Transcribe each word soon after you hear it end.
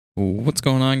What's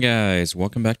going on, guys?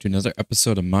 Welcome back to another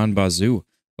episode of Bazou.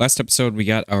 Last episode, we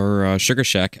got our sugar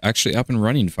shack actually up and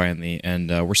running finally, and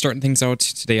we're starting things out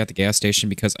today at the gas station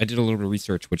because I did a little bit of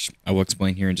research, which I will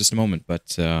explain here in just a moment.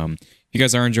 But if you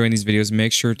guys are enjoying these videos,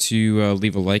 make sure to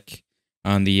leave a like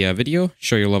on the video,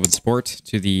 show your love and support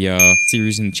to the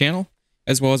series and the channel,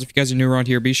 as well as if you guys are new around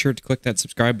here, be sure to click that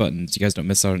subscribe button so you guys don't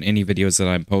miss out on any videos that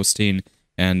I'm posting.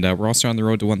 And we're also on the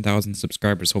road to 1,000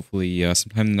 subscribers, hopefully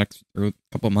sometime in the next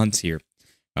couple of months here.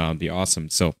 Be awesome.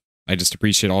 So I just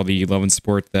appreciate all the love and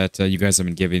support that you guys have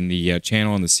been giving the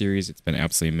channel and the series. It's been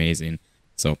absolutely amazing.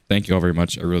 So thank you all very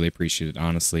much. I really appreciate it,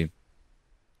 honestly.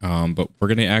 But we're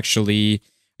going to actually,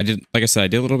 like I said, I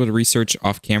did a little bit of research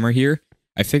off camera here.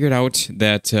 I figured out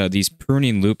that these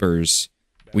pruning loopers,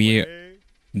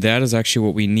 that is actually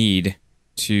what we need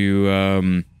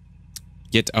to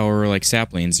get our like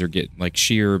saplings, or get like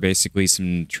shear basically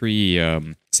some tree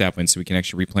saplings so we can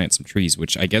actually replant some trees,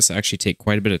 which I guess actually take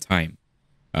quite a bit of time.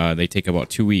 They take about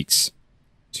 2 weeks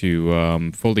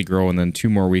to fully grow, and then 2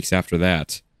 more weeks after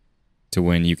that to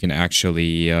when you can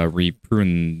actually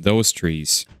reprune those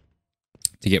trees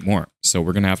to get more. So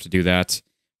we're gonna have to do that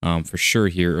for sure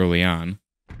here early on,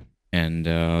 and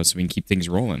so we can keep things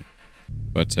rolling.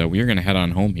 But we are gonna head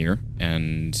on home here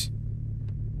and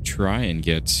try and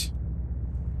get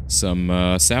some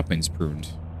saplings pruned.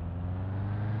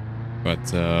 But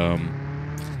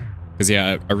because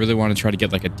yeah, I really want to try to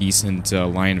get like a decent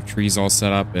line of trees all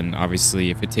set up, and obviously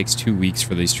if it takes 2 weeks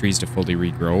for these trees to fully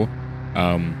regrow,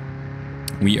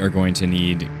 we are going to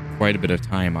need quite a bit of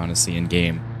time, honestly, in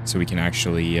game, so we can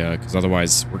actually because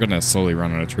otherwise we're gonna slowly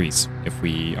run out of trees if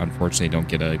we unfortunately don't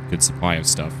get a good supply of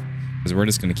stuff, because we're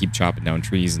just gonna keep chopping down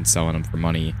trees and selling them for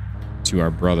money to our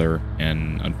brother,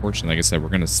 and unfortunately, like I said, we're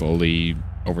gonna slowly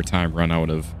over time run out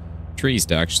of trees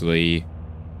to actually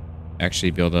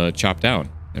be able to chop down,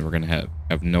 and we're gonna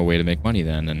have no way to make money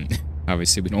then, and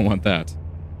obviously we don't want that.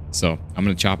 So I'm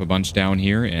gonna chop a bunch down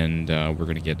here, and we're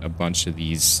gonna get a bunch of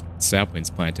these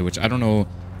saplings planted, which I don't know,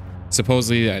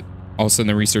 supposedly also in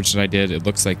the research that I did, it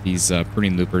looks like these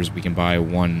pruning loopers we can buy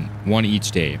one each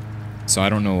day, so I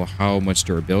don't know how much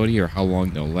durability or how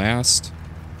long they'll last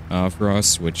for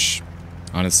us, which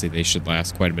honestly, they should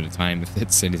last quite a bit of time if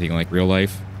it's anything like real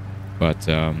life. But,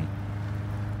 yeah,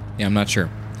 I'm not sure.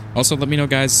 Also, let me know,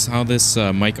 guys, how this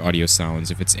mic audio sounds,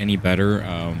 if it's any better.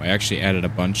 I actually added a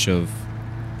bunch of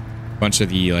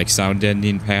the, like, sound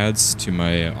deadening pads to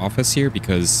my office here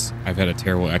because I've had a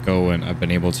terrible echo, and I've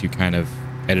been able to kind of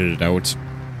edit it out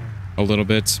a little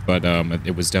bit. But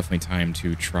it was definitely time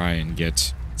to try and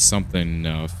get something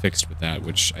fixed with that,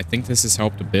 which I think this has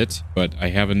helped a bit, but I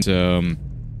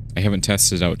haven't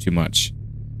tested it out too much,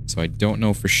 so I don't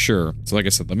know for sure. So like I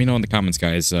said, let me know in the comments,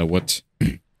 guys,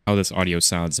 how this audio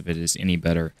sounds, if it is any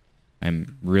better.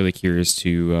 I'm really curious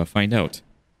to find out.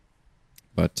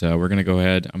 But we're going to go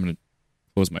ahead. I'm going to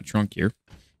close my trunk here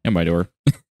and my door.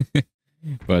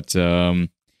 But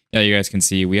yeah, you guys can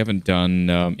see we haven't done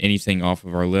anything off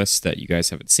of our list that you guys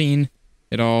haven't seen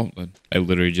at all. I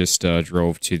literally just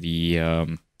drove to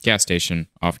the gas station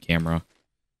off camera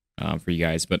for you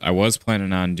guys, but I was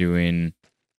planning on doing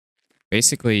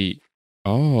basically,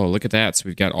 oh, look at that. So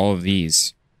we've got all of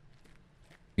these.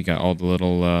 We got all the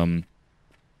little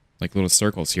like little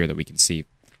circles here that we can see.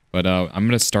 But I'm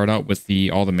gonna start out with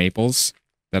all the maples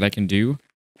that I can do,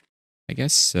 I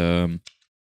guess. So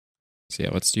yeah,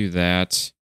 let's do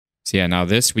that. So yeah, now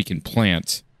this we can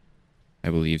plant, I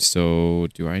believe. So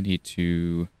do I need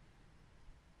to?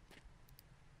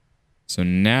 So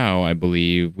now I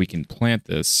believe we can plant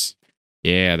this.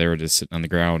 Yeah, there it is sitting on the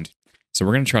ground. So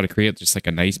we're going to try to create just like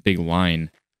a nice big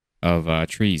line of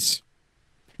trees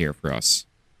here for us.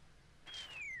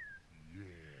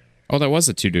 Oh, that was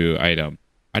a to-do item.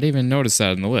 I didn't even notice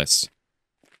that in the list.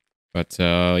 But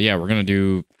yeah, I'm going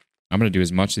to do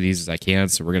as much of these as I can.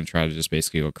 So we're going to try to just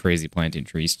basically go crazy planting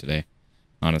trees today,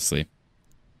 honestly.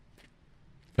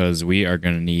 Because we are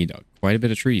going to need quite a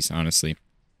bit of trees, honestly.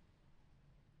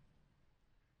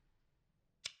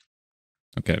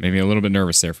 Okay, maybe a little bit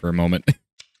nervous there for a moment.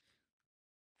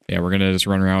 Yeah, we're going to just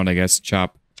run around, I guess,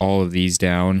 chop all of these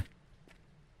down.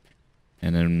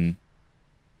 And then...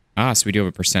 Ah, so we do have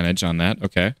a percentage on that.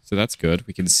 Okay, so that's good.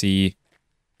 We can see...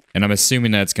 And I'm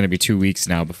assuming that it's going to be 2 weeks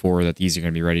now before that these are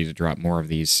going to be ready to drop more of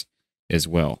these as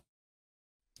well.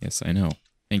 Yes, I know.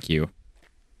 Thank you.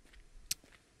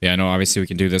 Yeah, I know obviously we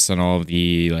can do this on all of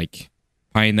the, like,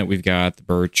 pine that we've got, the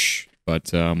birch,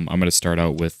 but I'm going to start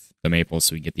out with the maples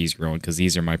so we get these growing, because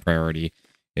these are my priority,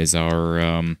 is our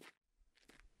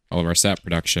all of our sap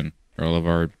production, or all of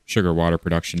our sugar water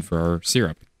production for our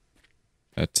syrup.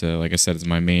 That, like I said, is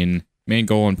my main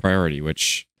goal and priority,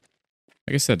 which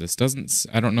Like I said, this doesn't...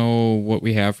 I don't know what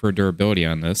we have for durability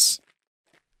on this.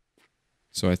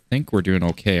 So I think we're doing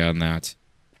okay on that.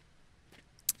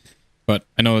 But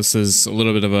I know this is a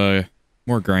little bit of a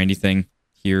more grindy thing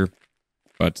here.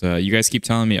 But you guys keep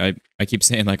telling me, I keep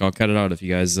saying, like, I'll cut it out if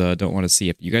you guys don't want to see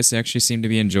it. You guys actually seem to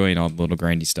be enjoying all the little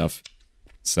grindy stuff.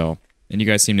 So, and you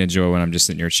guys seem to enjoy when I'm just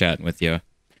sitting here chatting with you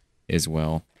as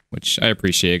well. Which I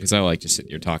appreciate, because I like to sit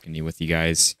here talking with you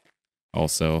guys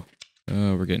also.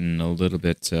 We're getting a little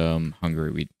bit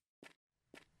hungry.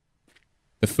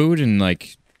 The food and,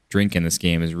 like, drink in this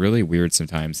game is really weird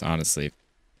sometimes, honestly.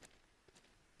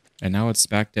 And now it's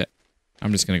back to...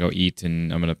 I'm just going to go eat,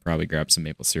 and I'm going to probably grab some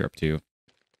maple syrup, too.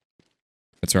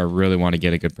 That's where I really want to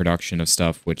get a good production of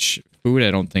stuff, which food I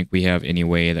don't think we have any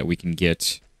way that we can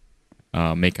get,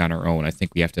 make on our own. I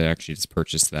think we have to actually just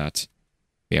purchase that.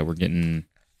 Yeah, we're getting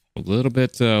a little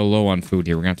bit low on food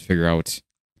here. We're going to have to figure out,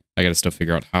 I got to still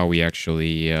figure out how we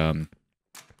actually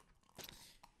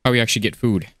get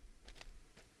food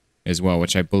as well,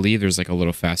 which I believe there's like a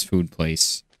little fast food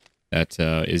place that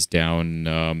is down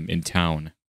in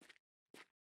town.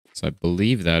 So I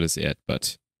believe that is it,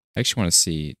 but I actually want to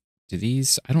see... Do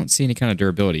these... I don't see any kind of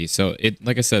durability. So,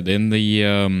 like I said, in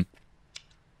the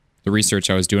research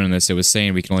I was doing on this, it was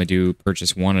saying we can only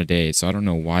purchase one a day. So I don't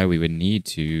know why we would need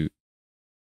to...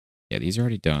 Yeah, these are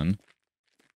already done.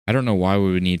 I don't know why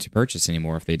we would need to purchase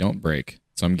anymore if they don't break.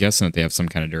 So I'm guessing that they have some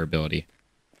kind of durability.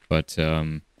 But,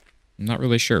 I'm not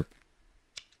really sure.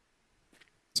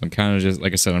 So I'm kind of just...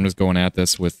 Like I said, I'm just going at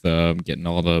this with getting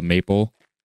all the maple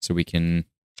so we can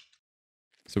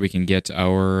get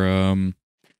our...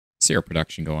 syrup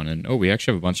production going. And oh, we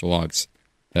actually have a bunch of logs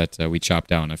that we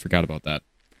chopped down. I forgot about that.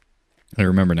 I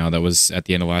remember now, that was at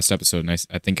the end of last episode, and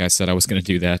I think I said I was going to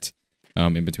do that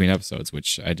in between episodes,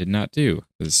 which I did not do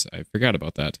because I forgot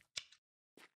about that.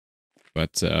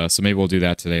 But so maybe we'll do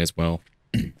that today as well.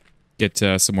 Get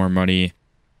some more money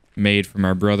made from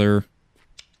our brother.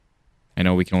 I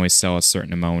know we can only sell a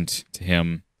certain amount to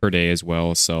him per day as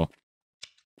well, so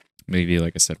maybe,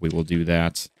 like I said, we will do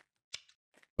that.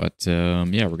 But,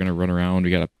 yeah, we're going to run around. We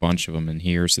got a bunch of them in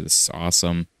here, so this is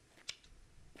awesome.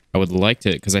 I would like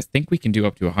to, because I think we can do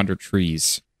up to 100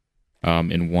 trees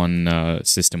in one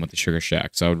system with the Sugar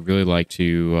Shack. So I would really like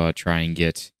to try and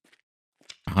get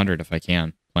 100 if I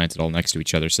can. Planted all next to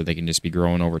each other so they can just be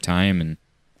growing over time, and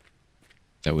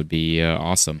that would be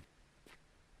awesome.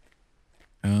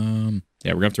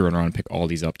 Yeah, we're going to have to run around and pick all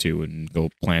these up, too, and go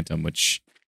plant them, which,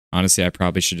 honestly, I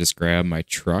probably should just grab my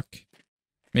truck,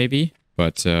 maybe.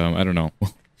 But, I don't know.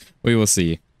 We will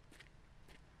see.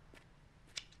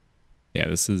 Yeah,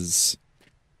 this is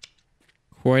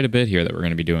quite a bit here that we're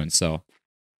going to be doing, so...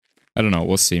 I don't know,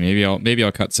 we'll see. Maybe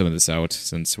I'll cut some of this out,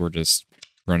 since we're just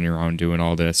running around doing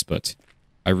all this, but...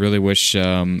 I really wish,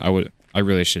 I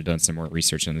really should have done some more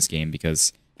research on this game,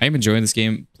 because I am enjoying this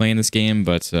game, playing this game,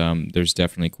 but, there's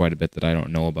definitely quite a bit that I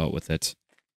don't know about with it.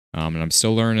 And I'm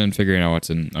still learning and figuring out,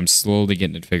 and I'm slowly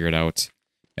getting it figured out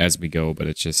as we go, but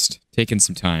it's just taking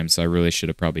some time, so I really should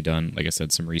have probably done, like I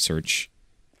said, some research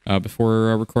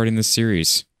before recording this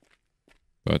series.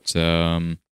 But, yeah,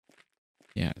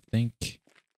 I think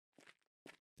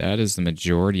that is the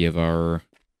majority of our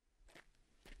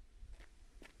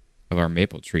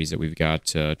maple trees that we've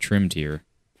got trimmed here,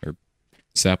 or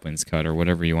saplings cut, or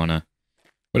whatever you wanna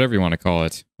call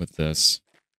it with this.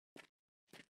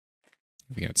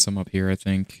 We got some up here, I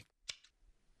think.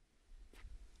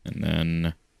 And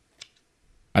then,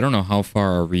 I don't know how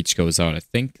far our reach goes out. I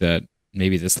think that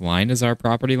maybe this line is our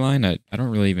property line. I don't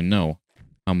really even know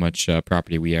how much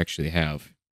property we actually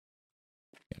have.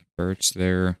 Got birch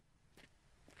there.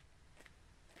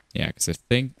 Yeah, because I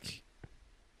think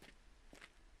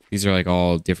these are like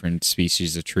all different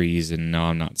species of trees, and no,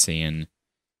 I'm not seeing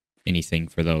anything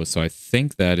for those. So I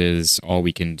think that is all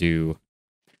we can do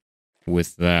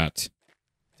with that.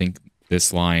 I think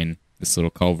this line, this little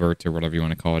culvert, or whatever you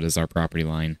want to call it, is our property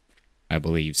line, I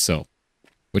believe. So,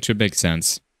 which would make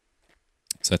sense.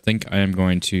 So I think I am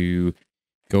going to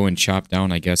go and chop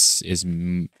down, I guess,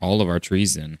 all of our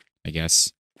trees then, I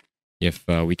guess. If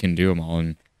we can do them all,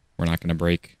 and we're not going to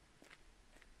break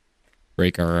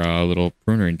our little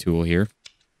pruning tool here.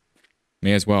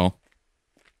 May as well.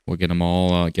 We'll get them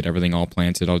all, get everything all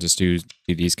planted. I'll just do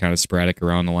these kind of sporadic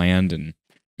around the land, and...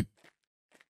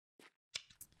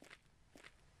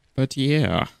 But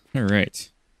yeah,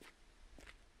 alright.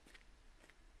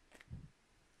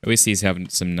 At least these have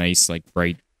some nice, like,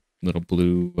 bright little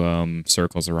blue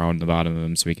circles around the bottom of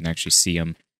them, so we can actually see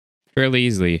them fairly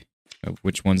easily, of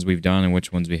which ones we've done and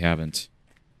which ones we haven't.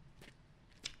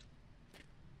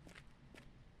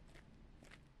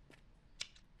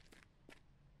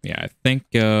 Yeah, I think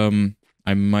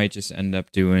I might just end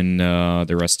up doing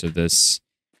the rest of this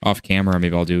off camera.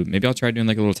 Maybe I'll try doing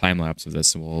like a little time lapse of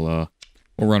this, and we'll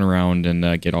run around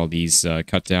and get all these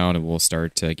cut down, and we'll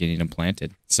start getting them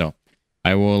planted. So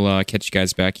I will catch you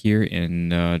guys back here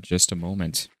in just a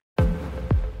moment.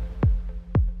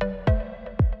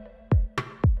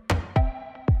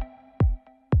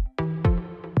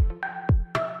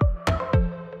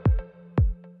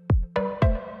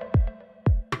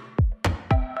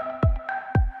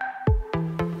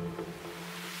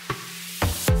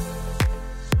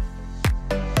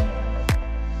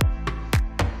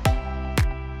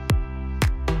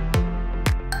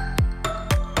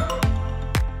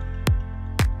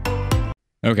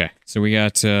 Okay, so we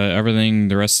got everything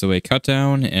the rest of the way cut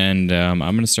down, and I'm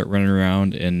going to start running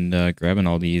around and grabbing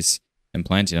all these and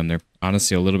planting them. They're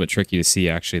honestly a little bit tricky to see,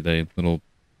 actually, the little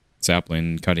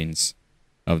sapling cuttings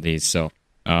of these. So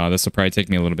this will probably take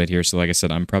me a little bit here. So like I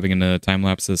said, I'm probably going to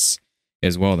time-lapse this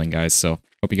as well then, guys. So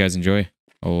hope you guys enjoy.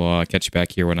 I'll catch you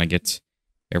back here when I get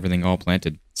everything all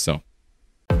planted. So.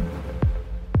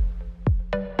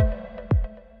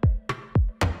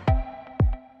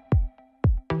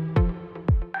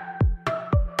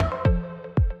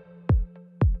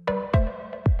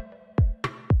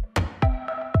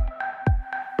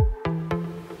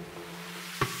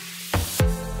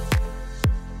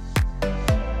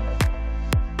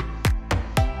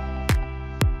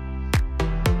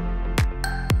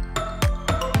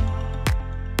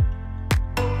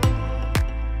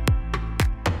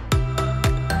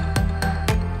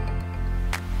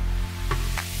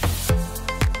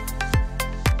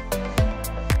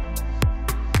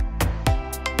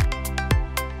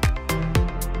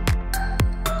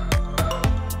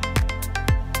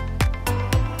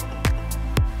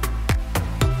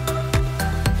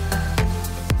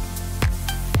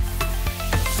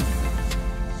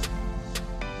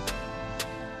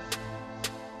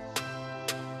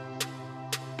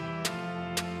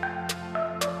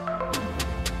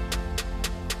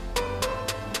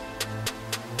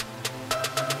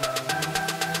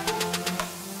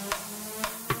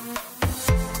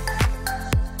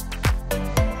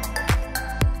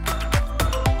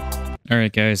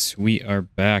 Alright guys, we are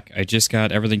back. I just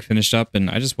got everything finished up and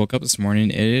I just woke up this morning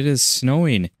and it is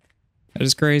snowing. That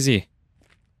is crazy.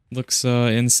 Looks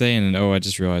insane, and oh, I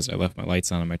just realized I left my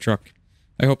lights on in my truck.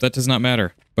 I hope that does not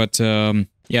matter. But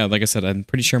yeah, like I said, I'm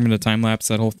pretty sure I'm going to time-lapse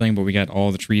that whole thing, but we got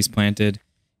all the trees planted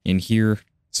in here.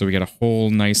 So we got a whole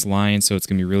nice line, so it's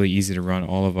going to be really easy to run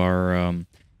all of our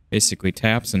basically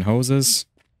taps and hoses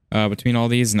between all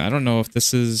these. And I don't know if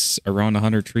this is around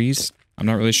 100 trees. I'm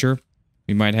not really sure.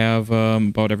 We might have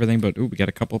about everything, but ooh, we got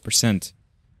a couple %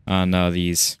 on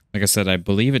these. Like I said, I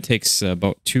believe it takes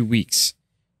about 2 weeks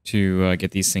to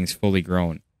get these things fully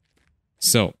grown.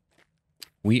 So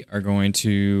we are going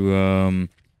to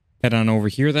head on over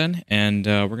here then, and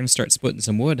we're going to start splitting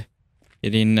some wood,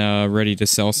 getting ready to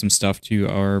sell some stuff to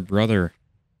our brother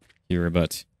here.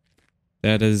 But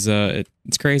that is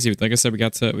it's crazy. Like I said, we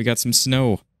got some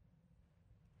snow,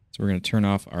 so we're going to turn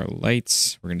off our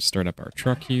lights. We're going to start up our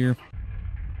truck here.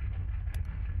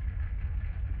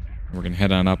 We're going to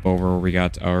head on up over where we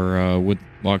got our wood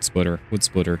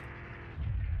splitter.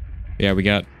 Yeah, we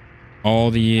got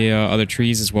all the other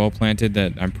trees as well planted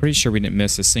that I'm pretty sure we didn't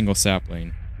miss a single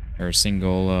sapling. Or a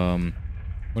single,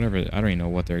 whatever, I don't even know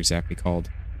what they're exactly called.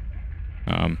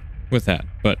 With that.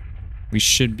 But we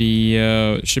should be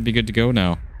good to go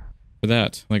now for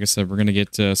that. Like I said, we're going to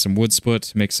get some wood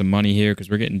split, make some money here, because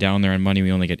we're getting down there on money.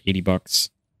 We only get 80 bucks,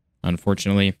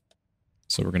 unfortunately.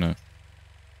 So we're going to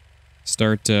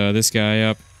start this guy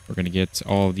up. We're going to get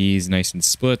all of these nice and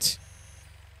split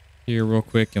here real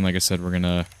quick. And like I said, we're going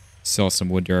to sell some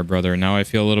wood to our brother. Now I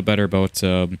feel a little better about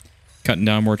cutting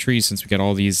down more trees since we got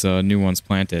all these new ones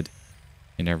planted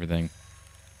and everything.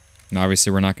 And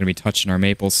obviously we're not going to be touching our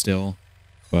maples still,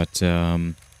 but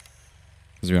because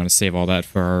we want to save all that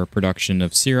for our production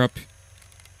of syrup.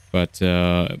 But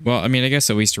well, I mean, I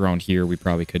guess at least around here we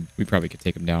probably could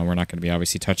take them down. We're not going to be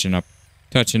obviously touching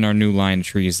our new line of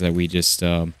trees that we just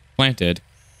planted.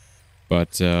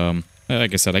 But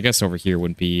like I said, I guess over here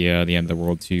wouldn't be the end of the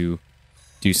world to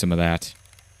do some of that,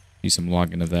 do some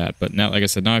logging of that. But now, like I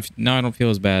said, now I don't feel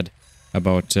as bad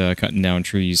about cutting down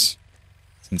trees,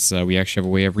 since we actually have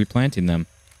a way of replanting them,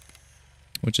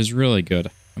 which is really good.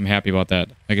 I'm happy about that.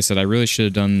 Like I said, I really should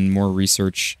have done more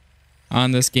research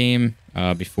on this game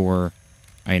before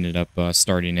I ended up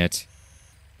starting it.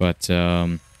 But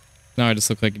no, I just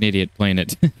look like an idiot playing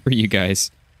it for you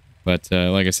guys. But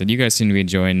like I said, you guys seem to be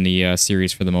enjoying the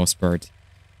series for the most part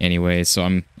anyway, so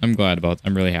I'm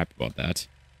really happy about that.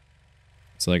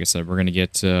 So like I said, we're going to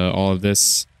get all of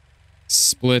this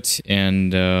split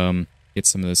and get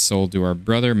some of this sold to our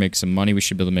brother, make some money. We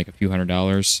should be able to make a few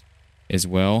 $100s as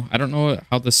well. I don't know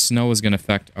how the snow is going to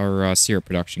affect our syrup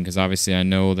production, because obviously I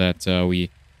know that we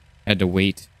had to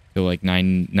wait till like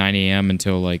 9 a.m.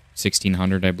 until like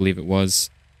 1600, I believe it was,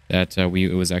 that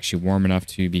it was actually warm enough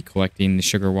to be collecting the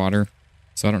sugar water.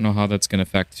 So I don't know how that's going to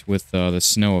affect with the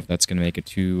snow, if that's going to make it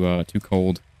too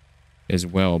cold as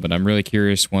well. But I'm really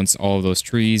curious, once all of those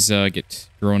trees get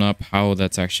grown up, how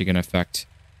that's actually going to affect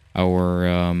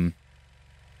our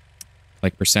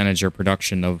like percentage or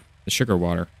production of the sugar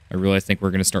water. I really think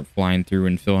we're going to start flying through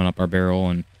and filling up our barrel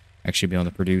and actually be able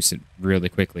to produce it really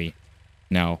quickly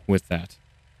now with that.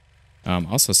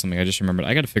 Also, something I just remembered,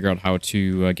 I got to figure out how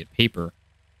to get paper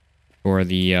for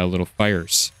the little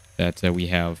fires that we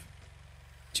have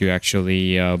to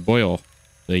actually boil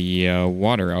the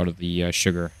water out of the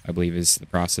sugar, I believe is the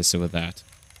process with that.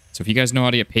 So if you guys know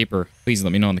how to get paper, please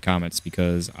let me know in the comments,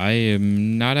 because I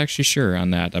am not actually sure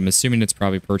on that. I'm assuming it's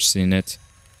probably purchasing it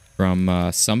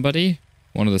from somebody,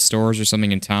 one of the stores or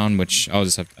something in town, which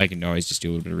I can always just do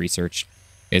a little bit of research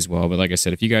as well. But like I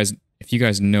said, if you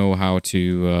guys know how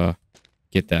to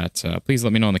get that, please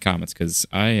let me know in the comments, because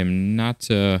I am not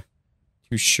too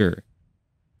sure.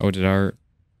 Oh, did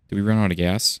we run out of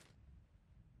gas?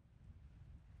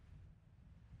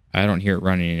 I don't hear it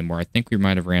running anymore. I think we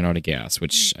might have ran out of gas,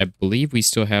 which I believe we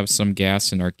still have some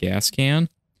gas in our gas can.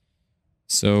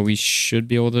 So we should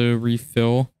be able to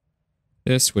refill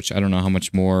this, which I don't know how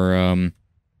much more.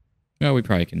 Well, we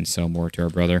probably can sell more to our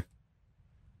brother.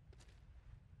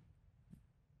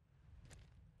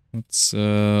 Let's.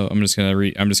 I'm just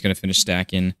gonna finish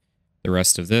stacking the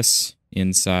rest of this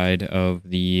inside of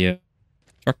the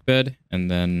truck bed,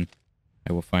 and then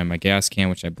I will find my gas can,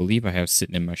 which I believe I have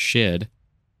sitting in my shed.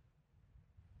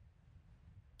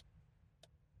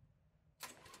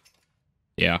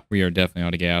 Yeah, we are definitely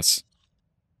out of gas.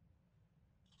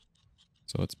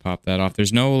 So let's pop that off.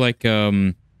 There's no, like,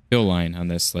 fill line on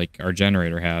this, like our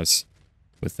generator has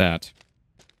with that.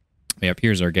 Yep,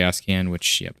 here's our gas can,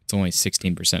 which, yep, it's only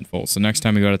 16% full. So next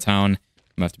time we go to town, I'm going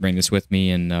to have to bring this with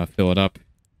me and fill it up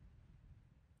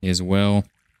as well.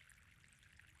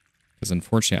 Because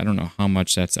unfortunately, I don't know how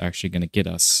much that's actually going to get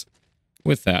us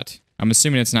with that. I'm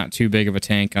assuming it's not too big of a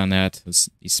tank on that.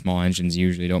 These small engines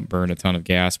usually don't burn a ton of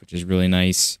gas, which is really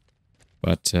nice.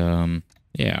 But,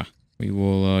 yeah, we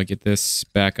will get this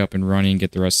back up and running,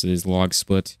 get the rest of these logs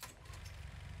split.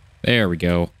 There we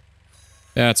go.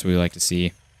 That's what we like to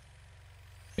see.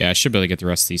 Yeah, I should be able to get the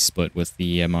rest of these split with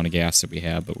the amount of gas that we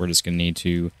have, but we're just going to need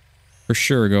to, for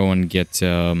sure, go and get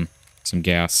some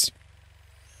gas.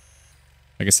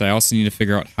 Like I said, I also need to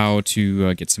figure out how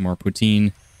to get some more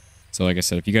poutine. So like I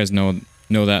said, if you guys know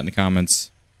that in the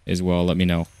comments as well, let me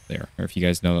know there. Or if you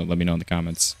guys know that, let me know in the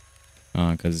comments.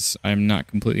 Because I'm not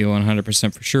completely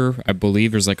 100% for sure. I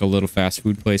believe there's like a little fast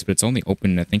food place, but it's only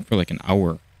open, I think, for like an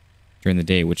hour during the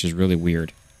day, which is really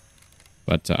weird.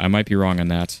 But I might be wrong on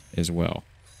that as well.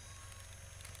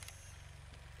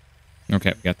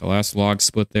 Okay, we got the last log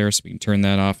split there, so we can turn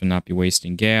that off and not be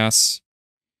wasting gas.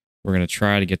 We're going to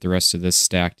try to get the rest of this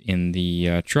stacked in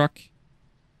the truck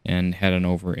and head on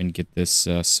over and get this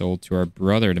sold to our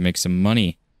brother to make some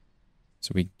money.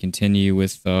 So we can continue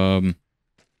with our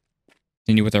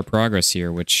progress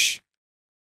here, which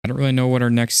I don't really know what our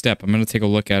next step. I'm going to take a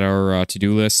look at our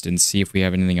to-do list and see if we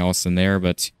have anything else in there,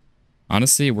 but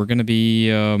honestly, we're going to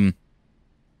be,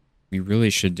 we really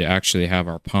should actually have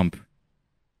our pump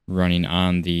running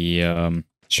on the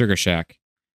sugar shack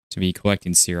to be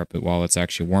collecting syrup while it's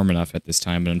actually warm enough at this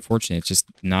time, but unfortunately, it's just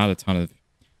not a ton of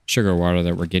sugar water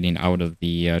that we're getting out of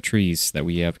the trees that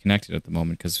we have connected at the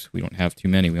moment, because we don't have too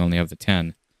many. We only have the 10.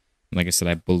 And like I said,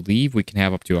 I believe we can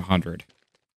have up to 100.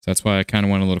 So that's why I kind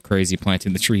of went a little crazy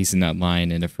planting the trees in that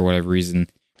line, and if for whatever reason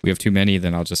we have too many,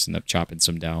 then I'll just end up chopping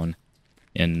some down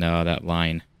in that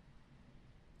line.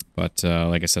 But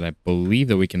like I said, I believe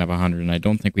that we can have 100, and I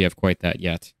don't think we have quite that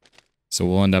yet. So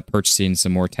we'll end up purchasing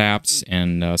some more taps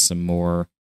and some more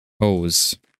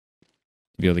hose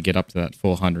to be able to get up to that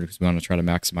full 100, because we want to try to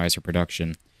maximize our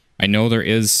production. I know there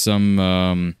is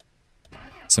some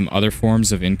other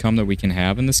forms of income that we can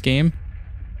have in this game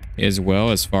as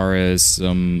well, as far as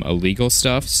some illegal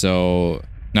stuff. So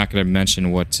not going to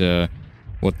mention what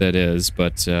that is,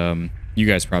 but you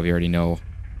guys probably already know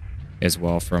as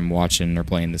well from watching or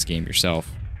playing this game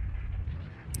yourself.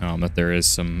 That there is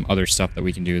some other stuff that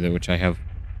we can do, which I have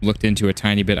looked into a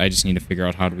tiny bit. I just need to figure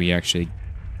out how do we actually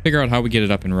figure out how we get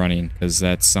it up and running, because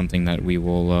that's something that we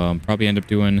will probably end up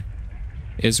doing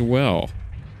as well.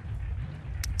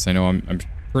 So I know I'm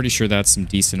pretty sure that's some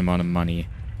decent amount of money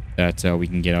that we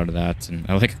can get out of that. And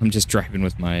I like I'm just driving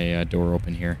with my door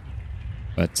open here.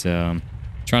 But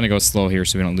trying to go slow here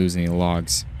so we don't lose any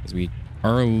logs, because we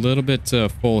are a little bit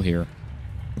full here,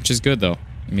 which is good though.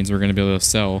 It means we're going to be able to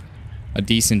sell a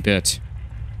decent bit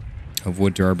of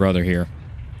wood to our brother here.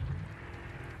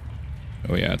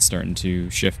 Oh yeah, it's starting to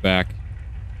shift back.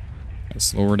 Gotta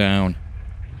slow her down.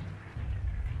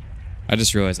 I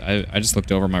just realized I just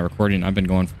looked over my recording. I've been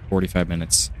going for 45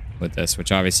 minutes with this,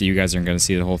 which obviously you guys aren't going to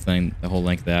see the whole thing, the whole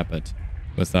length of that, but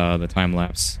with the time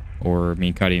lapse or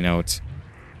me cutting out,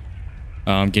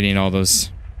 getting all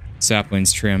those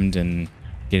saplings trimmed and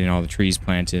getting all the trees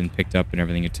planted and picked up and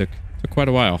everything, it took quite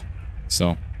a while.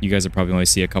 So you guys will probably only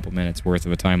see a couple minutes worth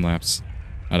of a time lapse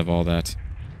out of all that.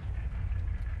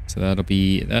 So that'll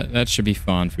be that should be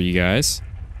fun for you guys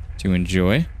to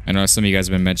enjoy. I know some of you guys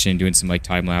have been mentioning doing some like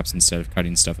time lapse instead of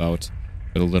cutting stuff out,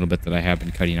 but a little bit that I have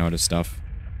been cutting out of stuff.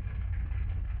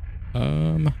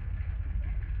 I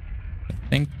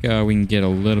think we can get a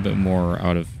little bit more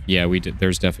out of. Yeah, we did.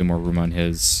 There's definitely more room on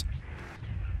his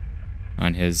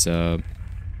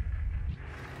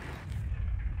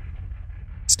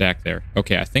stack there.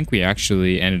 Okay, I think we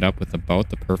actually ended up with about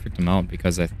the perfect amount,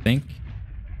 because I think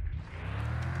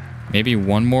maybe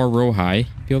one more row high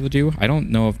be able to do. I don't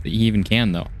know if he even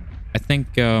can though. I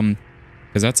think because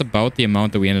that's about the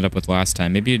amount that we ended up with last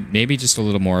time. Maybe just a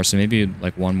little more. So maybe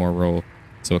like one more row.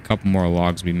 So a couple more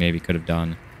logs we maybe could have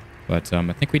done. But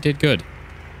I think we did good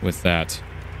with that.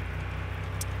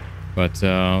 But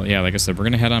yeah, like I said, we're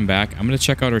gonna head on back. I'm gonna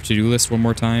check out our to-do list one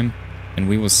more time, and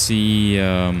we will see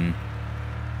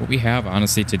what we have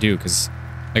honestly to do. Because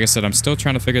like I said, I'm still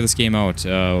trying to figure this game out,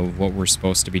 what we're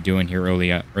supposed to be doing here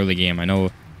early game. I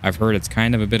know I've heard it's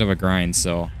kind of a bit of a grind,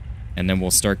 so, and then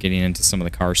we'll start getting into some of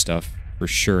the car stuff for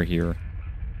sure here,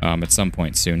 at some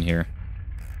point soon here.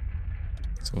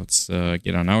 So let's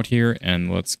get on out here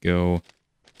and let's go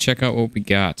check out what we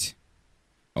got.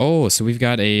 Oh, so we've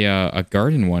got a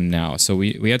garden one now. So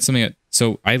we had something that,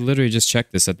 so I literally just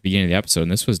checked this at the beginning of the episode,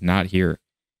 and this was not here.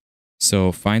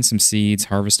 So find some seeds,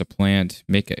 harvest a plant,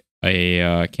 make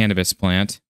a cannabis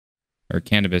plant, or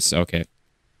cannabis, okay.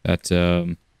 That,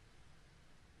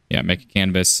 yeah, make a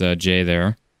cannabis J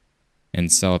there,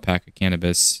 and sell a pack of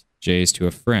cannabis J's to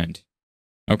a friend.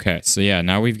 Okay, so yeah,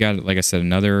 now we've got, like I said,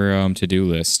 another to-do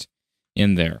list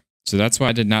in there. So that's why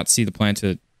I did not see the plant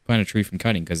a tree from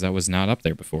cutting, because that was not up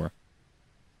there before.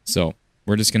 So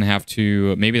we're just going to have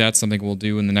to, maybe that's something we'll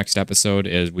do in the next episode,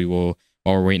 is we will,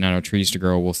 while we're waiting on our trees to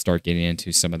grow, we'll start getting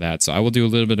into some of that. So I will do a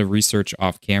little bit of research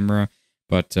off camera,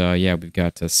 but yeah, we've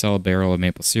got to sell a barrel of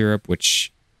maple syrup,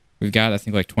 which we've got, I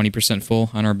think, like 20% full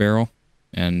on our barrel,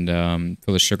 and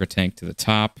fill the sugar tank to the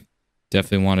top.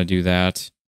 Definitely want to do that.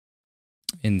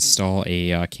 Install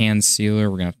a can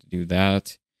sealer. We're going to have to do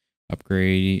that.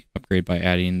 Upgrade by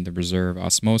adding the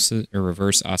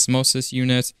reverse osmosis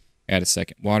unit. Add a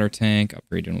second water tank.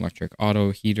 Upgrade to an electric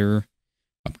auto heater.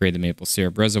 Upgrade the maple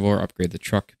syrup reservoir. Upgrade the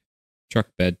truck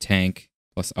bed tank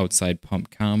plus outside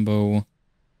pump combo.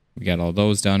 We got all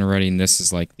those done already, and this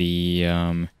is like the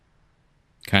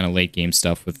kind of late game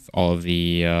stuff with all of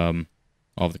the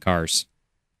cars.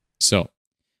 So,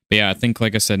 but yeah, I think,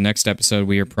 like I said, next episode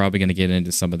we are probably going to get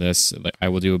into some of this. I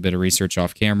will do a bit of research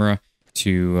off camera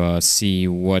to see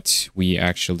what we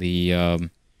actually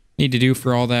need to do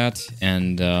for all that.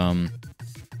 And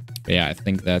yeah, I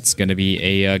think that's going to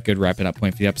be a good wrapping up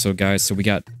point for the episode, guys. So we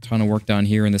got a ton of work done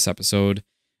here in this episode.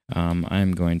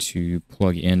 I'm going to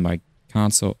plug in my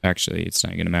console. Actually, it's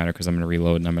not going to matter because I'm going to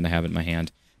reload and I'm going to have it in my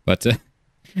hand. But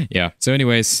yeah, so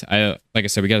anyways, like I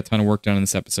said, we got a ton of work done in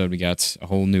this episode. We got a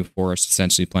whole new forest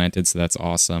essentially planted, so that's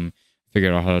awesome.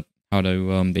 Figured out how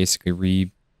to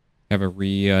basically have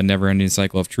a never-ending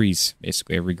cycle of trees,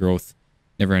 basically a regrowth,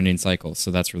 never-ending cycle.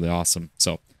 So that's really awesome.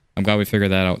 So I'm glad we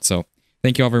figured that out. So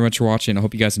thank you all very much for watching. I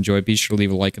hope you guys enjoyed. Be sure to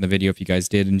leave a like on the video if you guys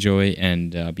did enjoy,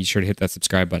 and be sure to hit that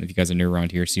subscribe button if you guys are new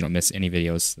around here so you don't miss any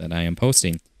videos that I am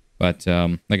posting. But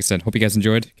like I said, hope you guys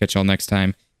enjoyed. Catch y'all next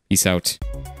time. Peace out.